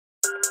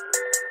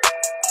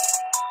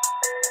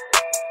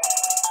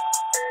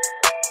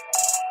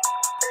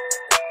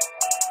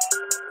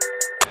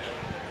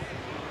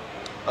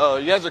Oh,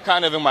 you guys are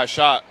kind of in my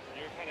shot.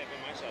 You're kind of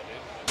in my shot,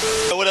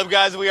 dude. What up,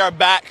 guys? We are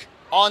back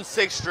on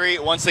 6th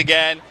Street once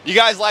again. You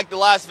guys liked the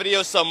last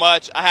video so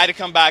much, I had to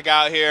come back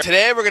out here.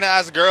 Today, we're gonna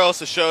ask girls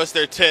to show us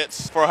their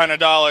tits for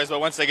 $100, but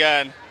once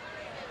again,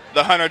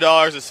 the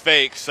 $100 is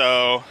fake,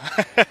 so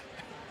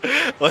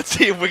let's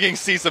see if we can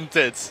see some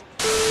tits.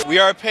 We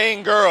are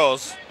paying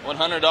girls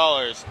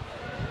 $100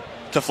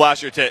 to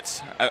flash your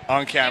tits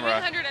on camera.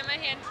 100 in my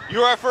hand.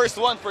 You're our first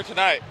one for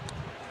tonight.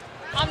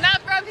 I'm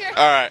not from here.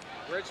 All right.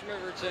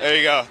 Richmond, Virginia. There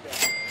you go.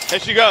 Here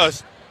she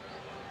goes.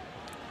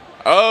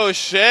 Oh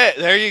shit,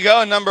 there you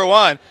go, number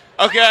one.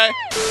 Okay.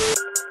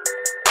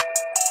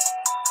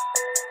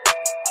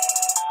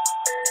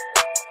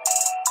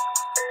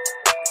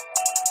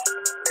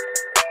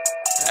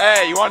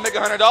 Hey, you want to make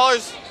 $100?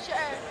 Sure.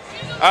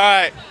 All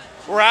right,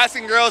 we're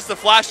asking girls to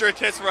flash their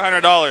tits for $100. Oh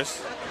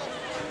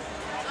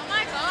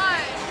my god.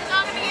 You're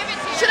not gonna give it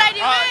to you. Should I do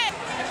it?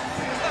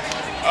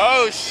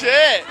 Oh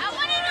shit. I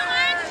wanted to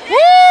learn too.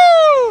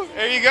 Woo!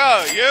 There you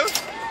go. You? You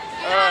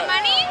want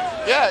money?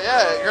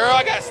 Yeah, girl,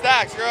 I got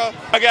stacks, girl.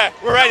 Okay,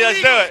 we're ready,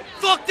 let's do it.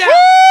 Fuck that!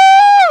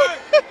 Woo!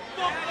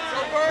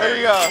 There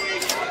you go.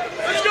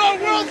 Let's go,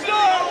 world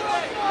star!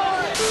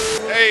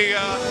 There you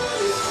go.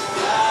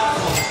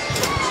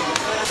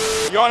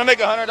 You want to make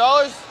 $100?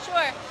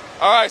 Sure.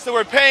 All right, so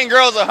we're paying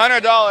girls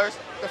 $100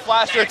 to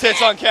flash their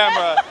tits on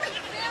camera.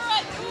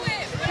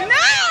 No!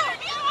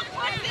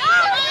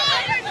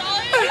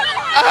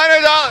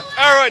 $100.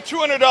 All right,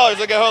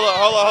 $200. Okay, hold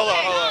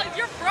on.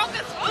 You're broke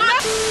as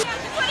fuck.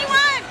 21.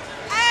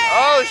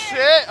 Oh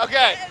shit.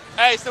 Okay.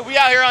 Hey, so we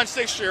out here on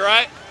 6th Street,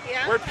 right?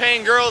 Yeah. We're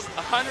paying girls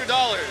 $100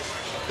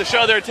 to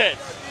show their tits.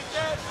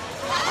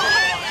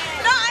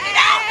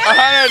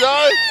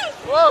 $100?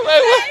 Whoa,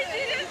 wait.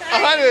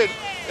 100.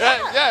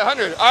 Yeah,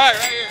 100. All right,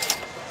 right here.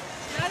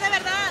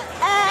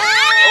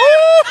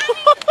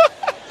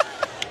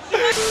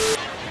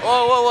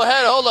 Whoa,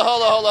 head, hold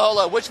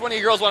on. Which one of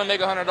you girls want to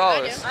make $100?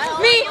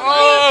 Me.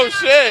 Oh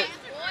shit.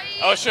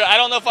 Oh shit, I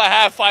don't know if I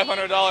have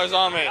 $500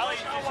 on me.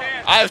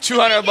 I have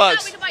 200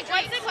 bucks.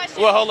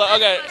 Well, hold on.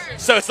 Okay,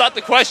 so it's not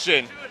the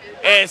question.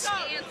 It's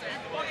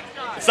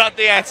not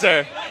the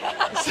answer.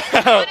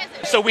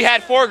 So we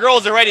had 4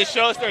 girls already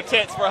show us their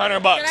tits for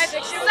 $100 bucks.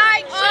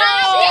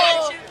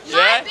 Oh.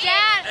 Yeah?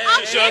 Dad,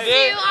 I'll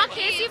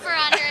kiss you for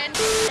 100.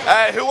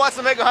 Hey, who wants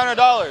to make $100?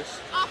 Off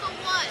of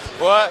what?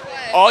 What?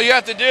 All you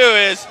have to do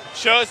is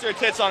show us your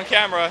tits on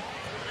camera.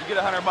 You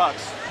get $100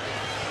 bucks.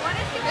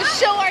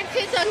 Show our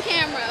tits on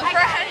camera. I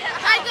got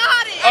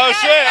it. Oh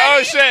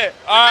shit.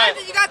 All right.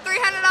 You got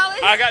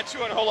 $300? I got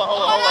 200. Hold on.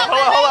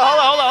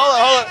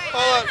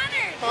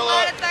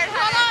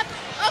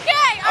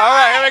 Okay. All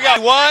right, here we go.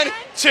 1,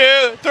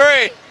 2,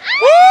 3.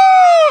 Woo!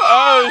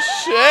 Oh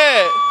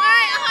shit. All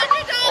right,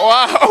 $100.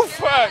 Wow,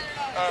 fuck.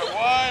 All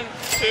right, 1,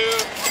 2,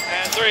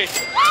 and 3.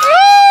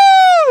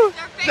 Woo!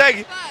 Thank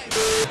you.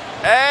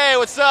 Hey,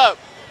 what's up?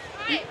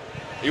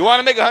 You want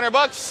to make $100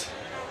 bucks?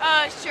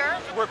 Sure.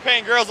 We're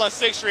paying girls on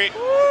 6th Street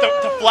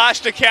to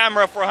flash the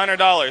camera for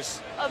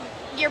 $100.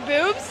 Your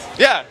boobs?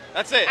 Yeah,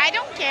 that's it. I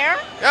don't care.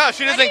 Yeah,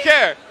 she doesn't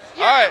care.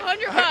 Yeah, all right,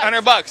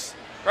 $100 bucks.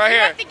 Right you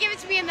here. have to give it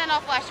to me and then I'll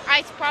flash.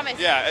 I promise.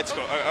 Yeah, it's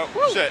cool. Oh,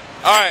 shit.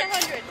 All right.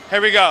 100.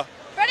 Here we go.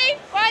 Ready?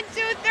 1, 2,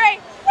 3.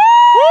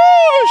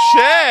 Woo!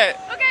 Shit.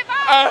 Okay,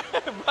 bye.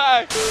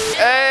 Bye.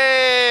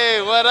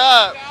 Hey, what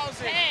up?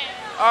 Hey.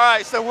 All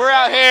right, so we're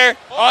out here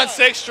on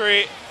 6th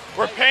Street.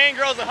 We're paying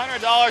girls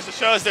 $100 to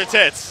show us their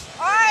tits.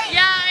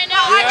 Yeah, I know.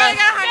 Yeah. I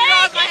got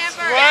 $100 in my hand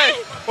for What?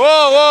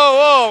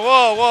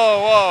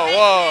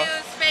 Whoa.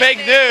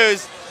 Fake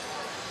news.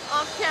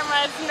 Off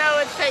camera, it's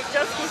fake.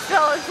 Just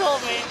Stella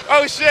told me.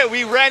 Oh shit,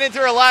 we ran into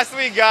her last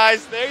week,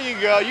 guys. There you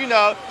go. You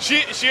know,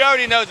 she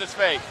already knows it's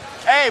fake.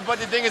 Hey, but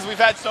the thing is, we've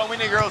had so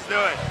many girls do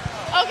it.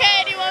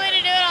 Okay, do you want me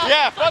to do it?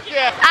 Yeah, fuck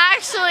yeah.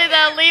 Actually,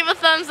 though, leave a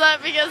thumbs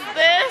up because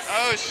this.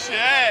 Oh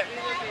shit.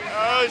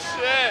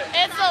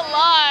 It's a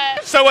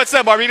lot. So what's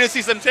up, Barbie? You gonna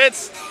see some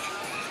tits?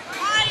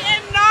 I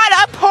am not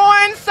a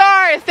porn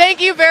star. Thank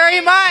you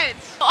very much.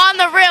 On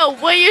the real,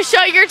 will you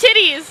show your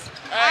titties?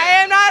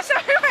 I am not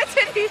showing my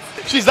titties.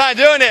 She's not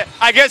doing it.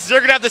 I guess you're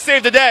gonna have to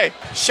save the day.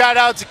 Shout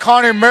out to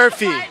Connor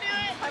Murphy.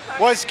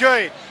 What's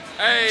good?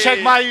 Hey.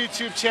 Check my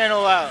YouTube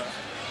channel out.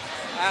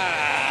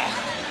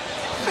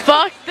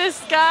 Fuck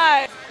this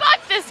guy.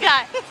 Fuck this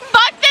guy.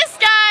 Fuck this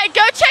guy.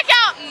 Go check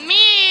out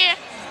me.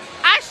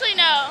 Actually,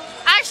 no.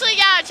 Actually,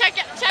 yeah. Check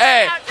it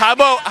out. How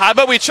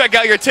about we check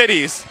out your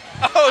titties?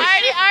 Oh,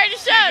 I already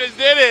showed. She just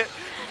did it.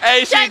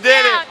 Hey, she Check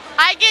did out. it.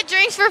 I get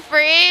drinks for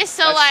free,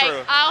 so That's like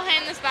true. I'll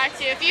hand this back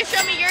to you if you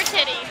show me your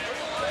titty.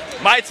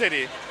 My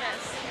titty.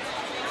 Yes.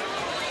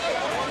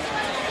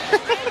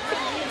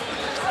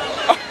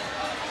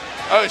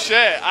 Oh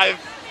shit.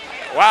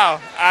 Wow.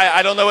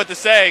 I don't know what to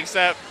say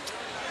except.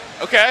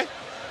 Okay.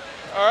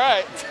 All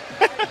right.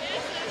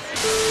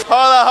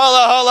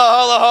 Hold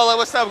on.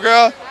 What's up,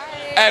 girl?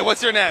 Hi. Hey,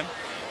 what's your name?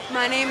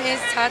 My name is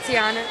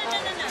Tatiana.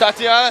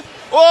 Tatiana?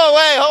 Whoa,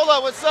 wait, hold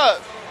on. What's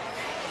up?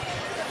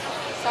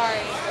 Sorry.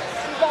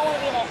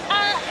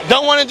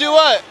 Don't want to do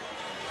what?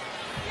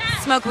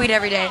 smoke weed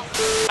every day.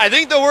 I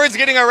think the word's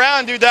getting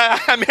around, dude,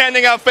 that I'm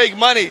handing out fake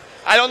money.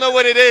 I don't know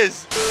what it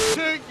is.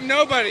 To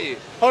nobody.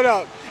 Hold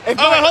up. Oh, wait,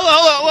 hold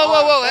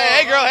on. Whoa.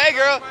 Hey,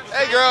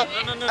 girl.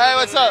 No. Hey,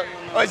 what's up?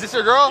 Oh, is this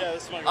your girl? Yeah,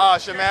 this is my girl. Oh,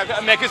 shit, man,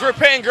 because we're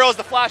paying girls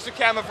to flash the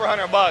camera for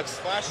 $100.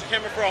 Flash the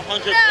camera for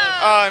 $100.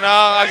 Oh,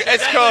 no,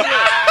 it's cool.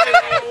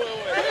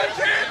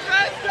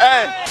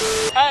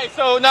 Hey,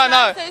 so,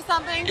 no. Say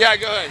something? Yeah,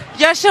 go ahead.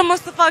 Yasha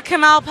Mustafa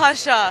Kemal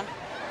Pasha.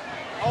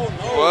 Oh,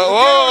 no.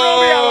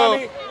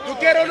 Whoa. You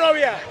quiero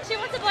novia. She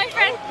wants a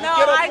boyfriend. No,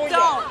 I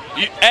don't.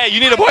 Hey, you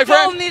need a I don't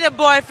boyfriend? need a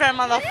boyfriend,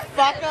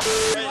 motherfucker.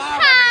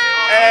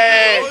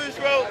 Hey.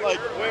 Like,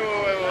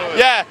 wait.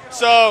 Yeah,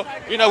 so,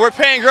 you know, we're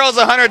paying girls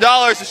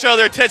 $100 to show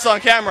their tits on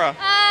camera.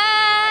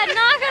 Not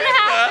gonna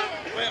happen.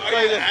 Wait,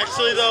 are you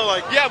actually though?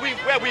 Like, Yeah,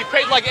 we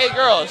paid like 8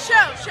 girls. Show.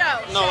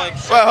 no, like.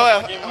 Wait, hold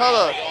on.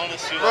 Like,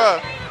 honestly, Bro,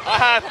 I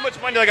have, how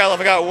much money do I got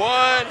left? I got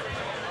one.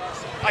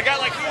 I got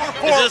like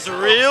four. Is this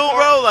real,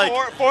 bro? Like,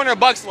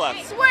 $400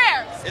 left.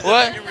 Swear.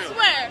 What?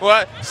 Swear.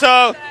 What?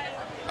 So,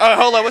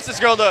 hold on. What's this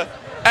girl doing?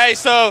 Hey,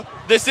 so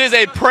this is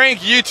a prank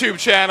YouTube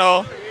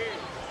channel.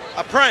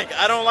 a prank.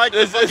 I don't like the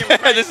This is, fucking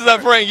prank. this is a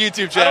prank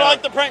YouTube I channel. don't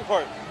like the prank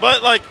part.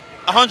 But like,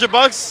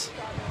 $100?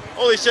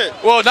 Holy shit.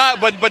 Well,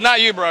 but not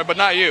you, bro. But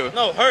not you.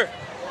 No, her.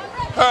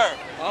 Her.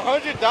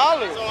 $100.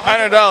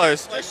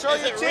 $100. Like, show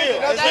your titty.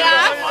 That's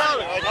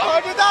 $100.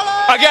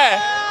 $100. Okay.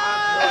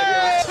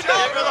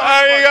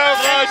 There you go,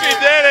 bro. She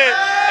did it.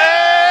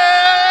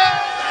 Hey!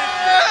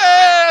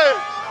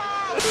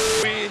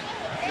 We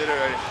did it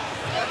already.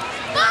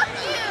 Fuck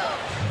you.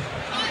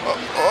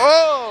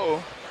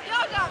 Oh.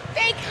 Y'all got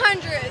fake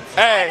hundreds.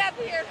 Hey. Right up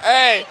here.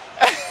 Hey.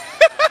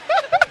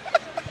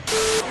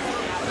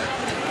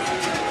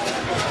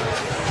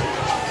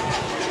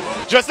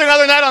 Just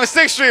another night on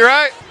 6th Street,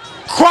 right?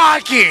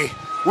 Crocky.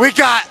 We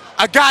got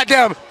a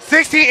goddamn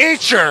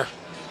 60-incher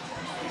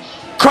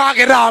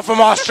crocodile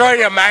from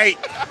Australia, mate.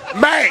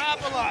 Mate,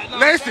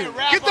 listen,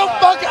 get the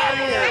fuck out of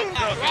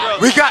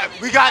here.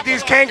 We got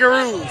these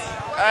kangaroos.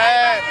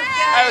 Hey,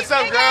 what's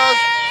up, girls?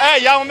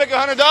 Hey, y'all wanna make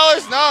 $100?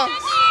 No.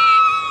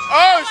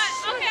 Oh,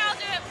 Okay, I'll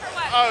do it for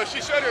what? oh,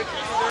 she showed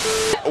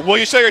her. Will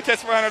you show your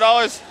tits for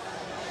 $100?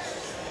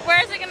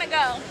 Where is it gonna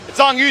go? It's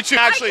on YouTube.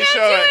 Actually, I can't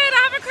show do it. it.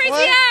 I have a crazy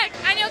What? ex.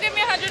 And you'll give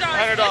me $100.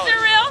 $100. Is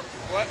it real?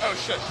 What? Oh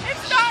shit.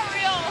 It's not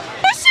real.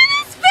 This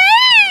shit is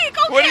fake.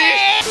 Okay. What do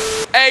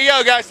you? Hey,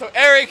 yo, guys. So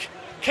Eric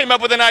came up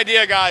with an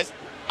idea, guys.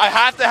 I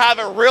have to have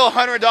a real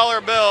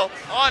 $100 bill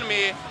on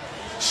me,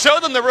 show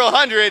them the real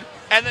 100,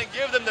 and then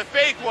give them the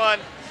fake one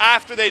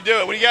after they do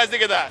it. What do you guys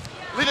think of that?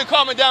 Leave a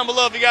comment down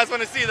below if you guys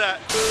want to see that.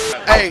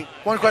 Hey,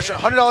 one question.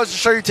 $100 to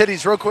show your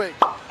titties real quick.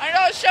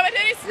 $100 show my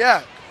titties.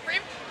 Yeah.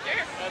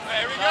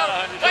 There we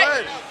go.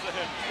 Good.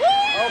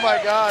 Oh my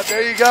God.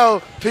 There you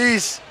go.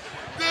 Peace.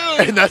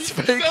 Dude, And that's it's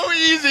fake. so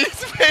easy.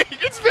 It's fake.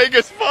 It's fake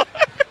as fuck.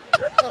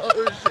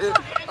 Oh shit.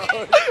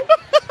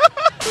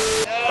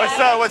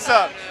 What's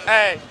up?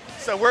 Hey,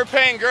 so we're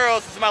paying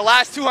girls. This is my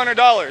last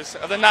 $200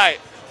 of the night.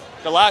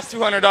 The last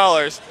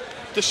 $200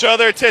 to show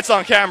their tits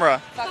on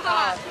camera. Fuck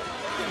off.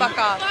 Fuck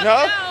off.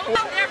 No?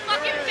 They're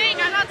fucking fake.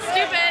 I'm not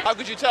stupid. How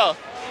could you tell?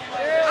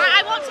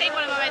 I won't take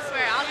one of them, I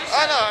swear. I'll just.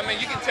 I know. I mean,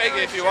 you can take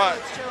it if you want.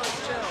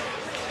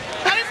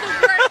 That is the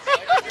worst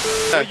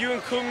thing. So you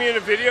include me in a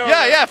video?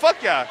 Yeah, fuck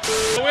yeah.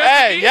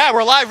 Hey, yeah,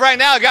 we're live right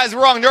now, guys.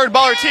 We're on Nerd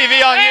Baller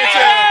TV on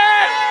YouTube.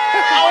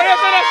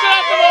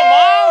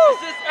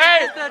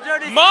 Hey,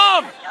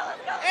 Mom!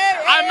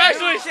 I'm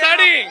actually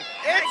studying.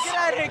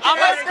 On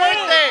my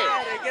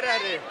birthday. Get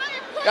out of here.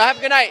 Y'all have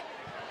a good night.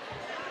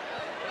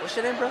 What's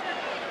your name, bro?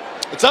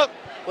 What's up?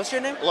 What's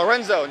your name?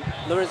 Lorenzo.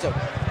 Lorenzo.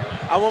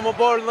 I want my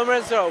boy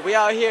Lorenzo. We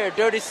out here,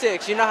 Dirty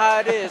Six. You know how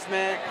it is,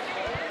 man.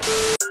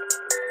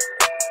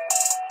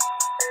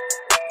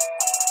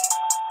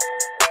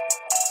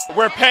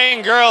 We're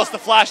paying girls to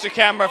flash the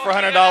camera for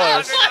 $100.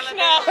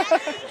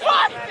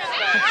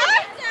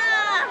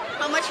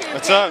 How much are you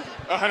What's up?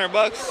 $100?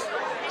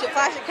 To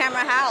flash the camera,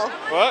 how?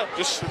 What?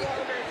 Just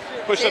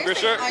push up your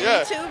shirt? On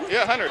Yeah. YouTube? Yeah,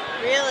 100.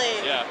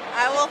 Really? Yeah.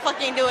 I will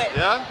fucking do it.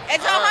 Yeah?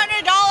 It's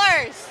 $100.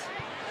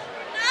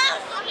 No,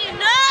 Suki,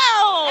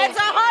 no! It's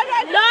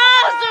 $100. No,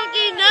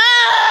 Suki,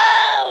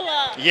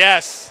 no!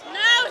 Yes.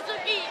 No,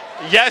 Suki!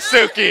 Yes,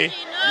 Suki. No.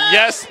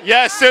 Yes,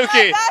 yes, My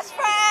Suki. best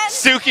friend.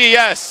 Suki,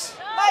 yes.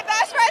 My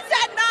best friend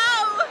said no.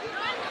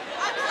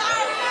 I'm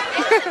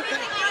sorry.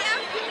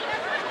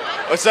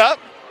 What's up?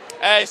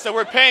 Hey, so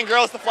we're paying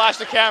girls to flash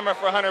the camera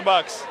for $100.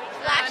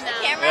 Flash the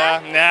camera.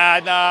 Yeah,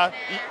 nah.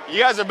 You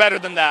guys are better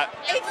than that.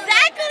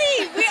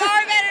 Exactly. We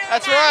are better than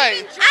That's that.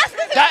 right. Ask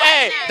us a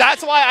Hey, question.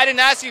 that's why I didn't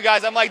ask you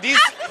guys. I'm like, these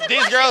Ask us a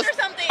question girls. or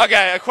something.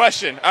 Okay, a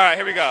question. All right,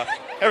 here we go.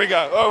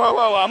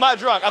 Whoa. I'm not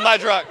drunk.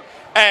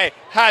 Hey,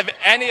 have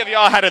any of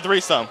y'all had a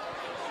threesome?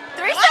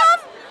 Threesome?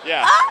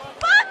 Yeah. Oh,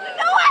 fuck.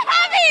 No, I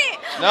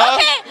haven't. No?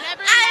 Okay.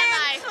 Never have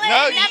I.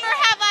 No, you- Never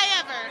have I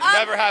ever.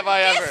 Never have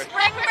I ever. This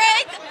spring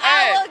break,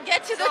 Hey. I will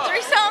get to the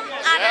threesome.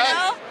 I Yeah. don't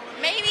know.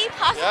 Maybe,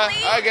 possibly.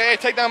 Yeah. Okay,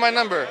 take down my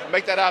number.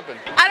 Make that happen.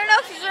 I don't know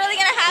if it's really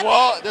gonna happen?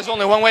 Well, there's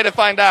only one way to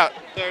find out.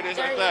 There it is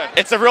right there.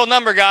 It's a real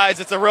number, guys.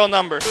 It's a real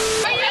number.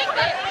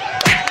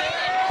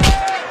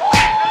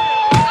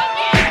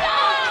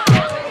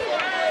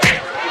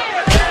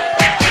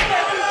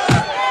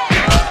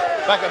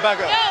 Back up, back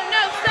up.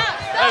 No, stop,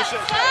 Oh,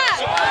 shit.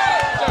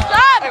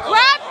 Stop,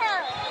 grab her.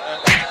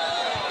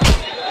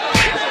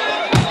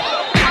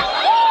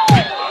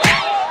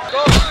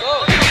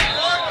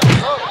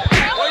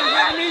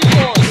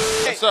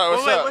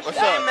 What's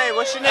up? Mate,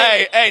 what's your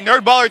name? Hey,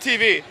 Nerdballer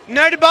TV.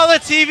 Nerdballer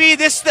TV,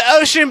 this is the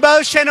Ocean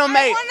Bows channel,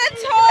 mate.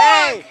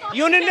 Hey,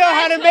 you wanna know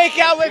how to make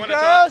out with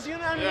girls? You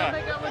know how to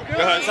make out with girls?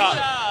 Go ahead,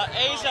 talk.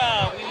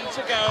 Asia, we need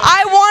to go.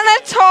 I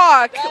want to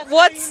talk.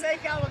 What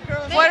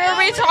are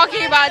we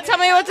talking about? Tell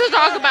me what to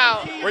talk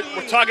about.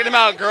 We're talking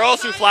about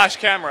girls who flash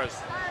cameras.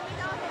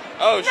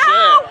 Oh, shit.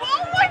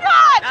 Oh my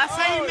God! That's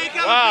how you make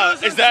out Wow,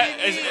 with girls.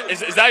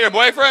 is that your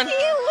boyfriend? He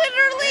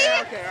literally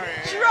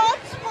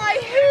dropped my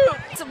hoop.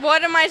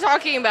 What am I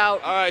talking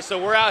about? All right, so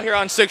we're out here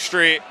on 6th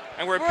Street,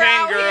 and we're paying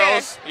out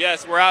girls.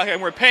 Yes, we're out here,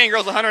 and we're paying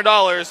girls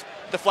 $100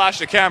 to flash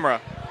the camera.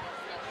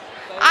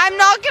 I'm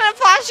not gonna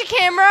flash a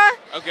camera,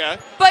 Okay.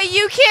 but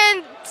you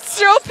can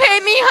still pay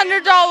me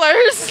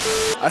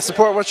 $100. I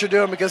support what you're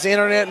doing because the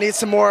internet needs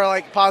some more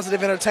like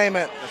positive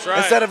entertainment That's right.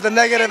 instead of the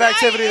negative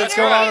activity that's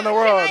going on in the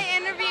world.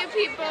 Can I interview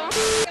people?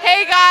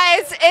 Hey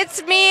guys,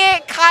 it's me,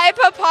 Kai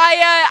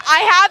Papaya.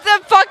 I have the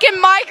fucking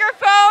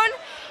microphone,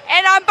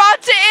 and I'm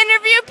about to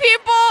interview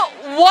people.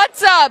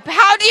 What's up?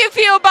 How do you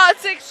feel about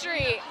 6th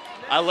Street?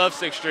 I love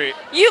 6th Street.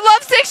 You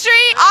love 6th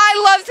Street? I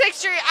love 6th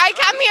Street. I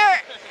come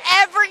here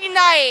every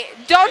night.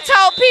 Don't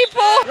tell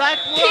people.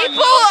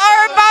 People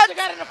are about.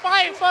 Got in a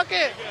fight, fuck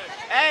it.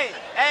 Hey.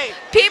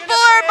 People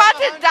are about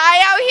to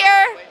die out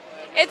here.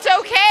 It's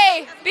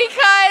okay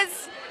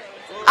because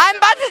I'm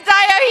about to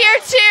die out here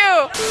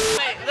too.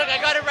 Wait, look, I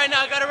got it right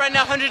now,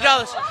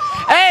 $100.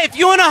 Hey, if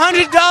you want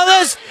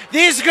 $100,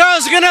 these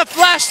girls are gonna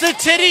flash the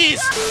titties.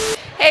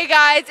 Hey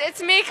guys,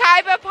 it's me,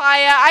 Kai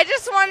Papaya. I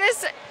just want to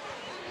say.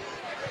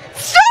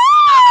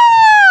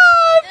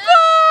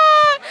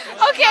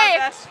 Stop! Okay.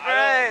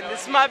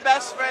 This is my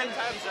best friend.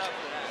 Time's up.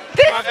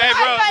 This Hey,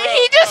 bro,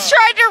 he just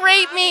tried to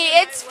rape me.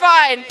 It's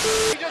fun.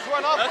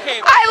 Okay.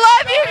 I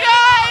love you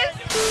guys.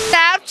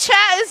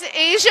 Snapchat is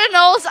Asia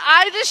Knowles.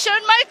 I just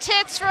showed my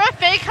tits for a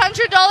fake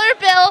 $100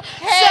 bill,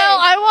 so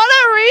I want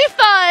a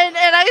refund,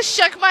 and I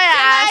shook my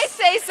ass. Can I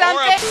say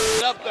something?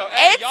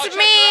 Hey, It's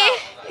me,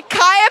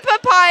 Kaya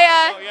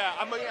Papaya. Oh yeah,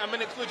 I'm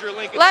gonna include your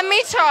link. Let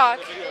me talk.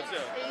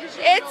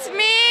 It's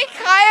me,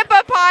 Kaya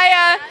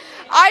Papaya.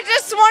 I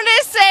just want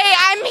to say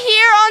I'm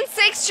here on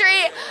 6th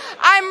Street.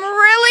 I'm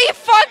really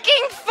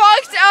fucking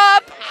fucked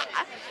up,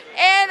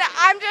 and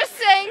I'm just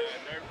saying.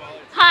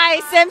 Hi,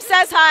 Sim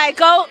says hi.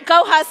 Go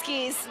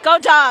Huskies. Go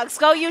Dogs.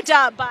 Go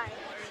UW. Bye.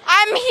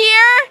 I'm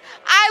here.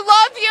 I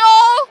love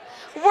y'all.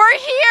 We're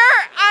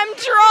here. I'm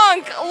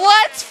drunk.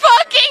 Let's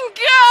fucking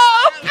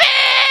go,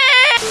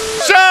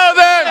 bitch! Show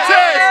them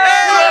tits!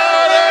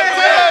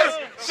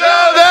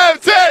 Show them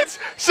tits!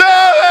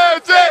 Show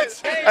them tits!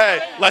 Hey,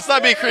 let's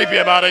not be creepy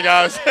about it,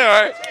 guys. All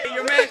right.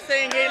 Your man's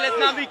saying, hey, let's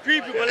not be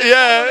creepy, but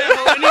Yeah.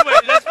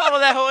 let's follow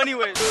that hoe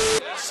anyway.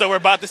 So we're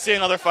about to see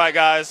another fight,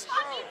 guys.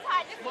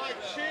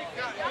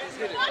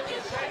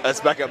 Let's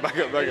back up.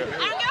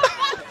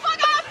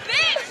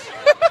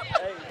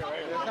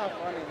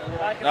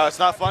 No, it's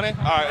not funny?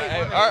 All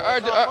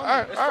right, okay. All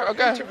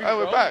right,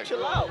 we're back.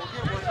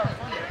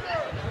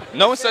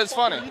 No one said it's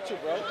funny.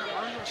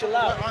 Chill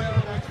out.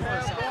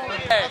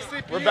 Hey,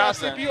 we're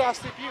bouncing. I'll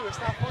slip you. It's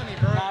not funny,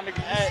 bro.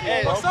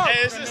 Hey, what's up?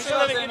 Hey, it's just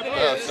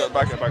So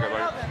back up.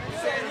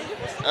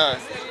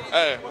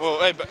 Hey, whoa,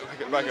 hey,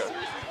 back up.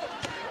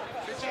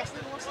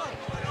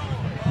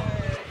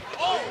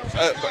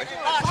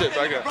 Shit,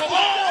 back up.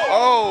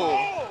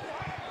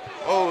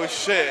 Oh,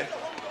 shit.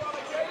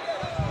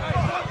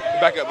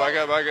 Back up.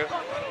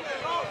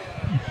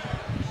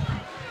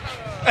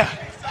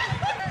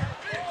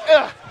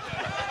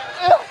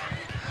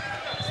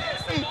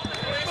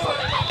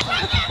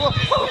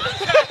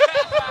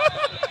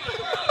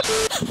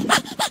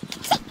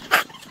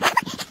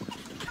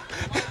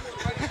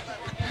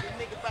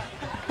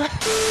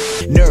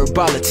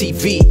 Nerdballer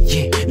TV,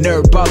 yeah,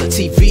 Nerdballer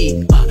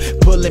TV,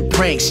 pulling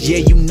pranks, yeah,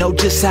 you know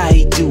just how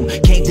he do.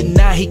 Can't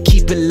deny he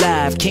keep it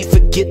live, can't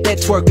forget that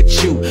twerk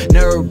at you.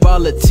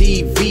 Nerdballer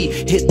TV,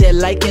 hit that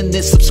like and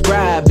then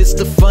subscribe. It's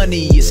the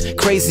funniest,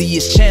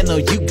 craziest channel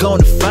you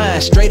gonna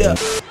find. Straight up.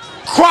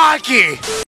 Crocky!